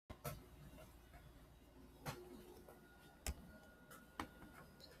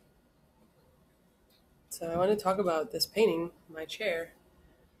So I want to talk about this painting, my chair.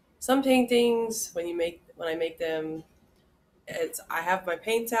 Some paintings, when I make them, it's I have my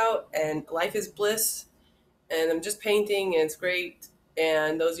paints out and life is bliss, and I'm just painting and it's great.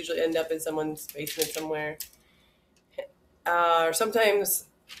 And those usually end up in someone's basement somewhere. Or sometimes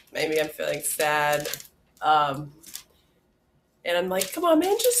maybe I'm feeling sad, um, and I'm like, come on,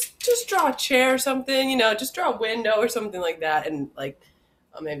 man, just draw a chair or something, just draw a window or something like that, and like,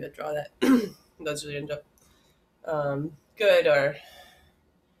 oh, maybe I'll draw that. Those usually end up good or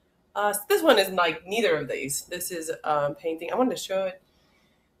this one is like neither of these. This is painting. I wanted to show it.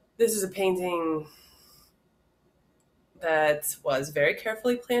 This is a painting that was very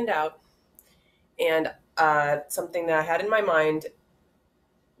carefully planned out and something that I had in my mind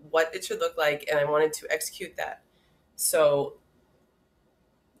what it should look like, and I wanted to execute that. So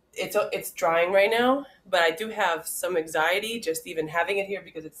it's drying right now, but I do have some anxiety just even having it here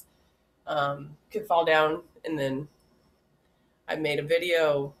because it's could fall down, and then I made a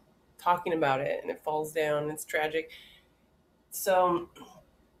video talking about it, and it falls down. And it's tragic. So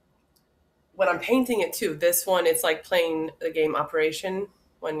when I'm painting it too, this one it's like playing the game Operation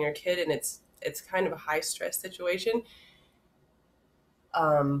when you're a kid, and it's kind of a high stress situation.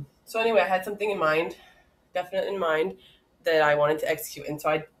 So anyway, I had something in mind, definite in mind, that I wanted to execute, and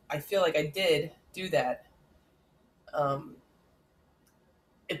so I feel like I did do that. Um,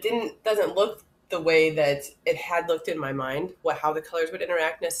 it doesn't look the way that it had looked in my mind, what how the colors would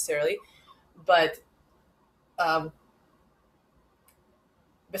interact necessarily, but um,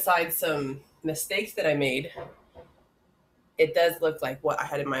 besides some mistakes that I made, it does look like what I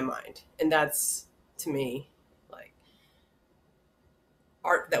had in my mind. And that's to me like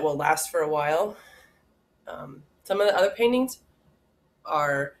art that will last for a while. Some of the other paintings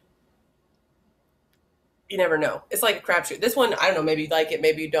are you never know. It's like a crapshoot. This one, I don't know, maybe you like it,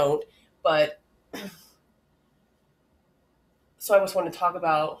 maybe you don't. But so I just want to talk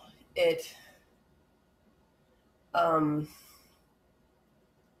about it. Um,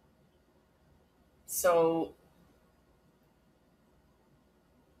 so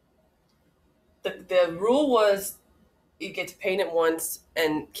the rule was you get to paint it once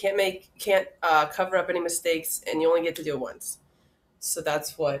and can't cover up any mistakes, and you only get to do it once. So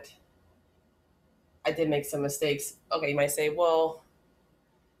that's what I did. Make some mistakes. Okay, you might say, well,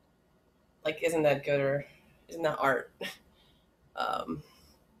 like, isn't that good or isn't that art? Um,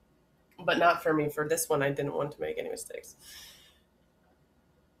 but not for me. For this one, I didn't want to make any mistakes.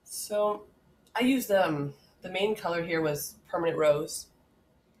 So I used the main color here was permanent rose,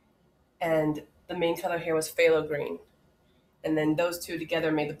 and the main color here was phthalo green, and then those two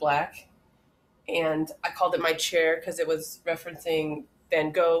together made the black. And I called it my chair because it was referencing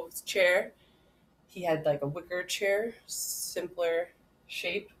Van Gogh's chair. He had like a wicker chair, simpler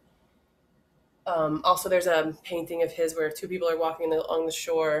shape. Also, there's a painting of his where two people are walking along the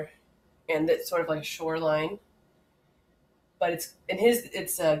shore, and it's sort of like a shoreline. But it's in his,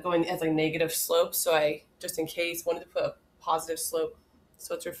 it's going as like negative slope. So I just in case wanted to put a positive slope,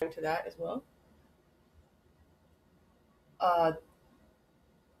 so it's referring to that as well. Uh,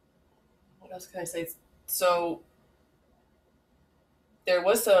 what else can I say? So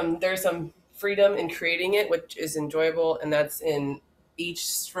there's some freedom in creating it, which is enjoyable, and that's in each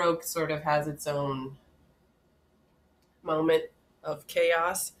stroke sort of has its own moment of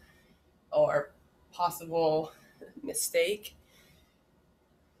chaos or possible mistake.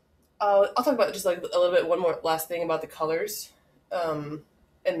 I'll talk about just like a little bit one more last thing about the colors um,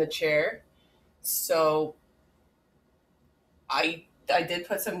 in the chair. So I did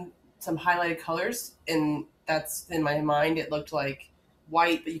put some highlighted colors, and that's in my mind. It looked like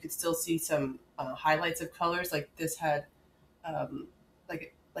white, but you could still see some highlights of colors. Like this had um,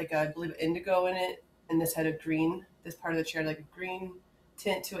 like I believe indigo in it, and this had a green. This part of the chair like a green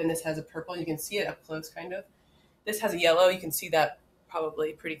tint to it, and this has a purple. You can see it up close, kind of. This has a yellow. You can see that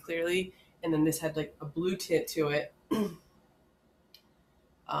probably pretty clearly, and then this had like a blue tint to it. And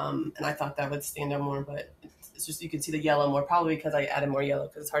I thought that would stand out more, but it's just you can see the yellow more, probably because I added more yellow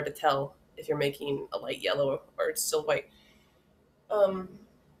because it's hard to tell if you're making a light yellow or it's still white. Um,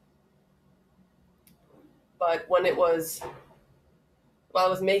 but while I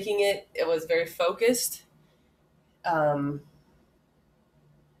was making it, it was very focused. Um,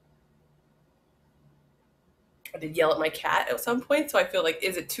 I did yell at my cat at some point, so I feel like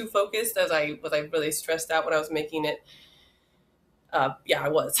is it too focused? As I was I really stressed out when I was making it. Yeah, I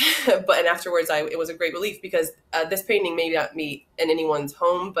was, but and afterwards, it was a great relief because this painting may not be in anyone's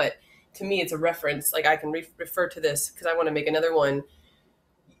home, but to me, it's a reference. Like I can refer to this because I want to make another one.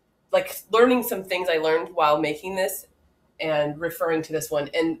 Like learning some things I learned while making this, and referring to this one.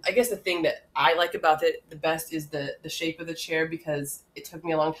 And I guess the thing that I like about it the best is the shape of the chair, because it took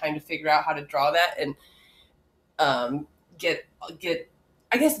me a long time to figure out how to draw that and um, get get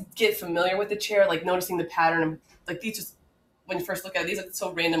I guess get familiar with the chair, like noticing the pattern of like these just when you first look at it, these are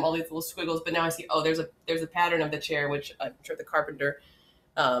so random, all these little squiggles. But now I see, oh, there's a pattern of the chair, which I'm sure the carpenter,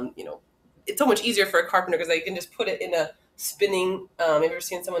 you know, it's so much easier for a carpenter because they can just put it in a spinning. Have you ever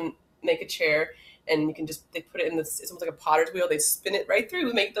seen someone make a chair and you can just they put it in this? It's almost like a potter's wheel. They spin it right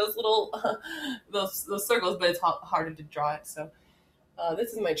through, make those little those circles, but it's harder to draw it. So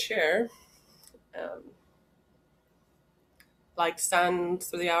this is my chair. Um, like sand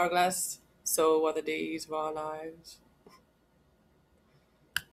through the hourglass, so are the days of our lives.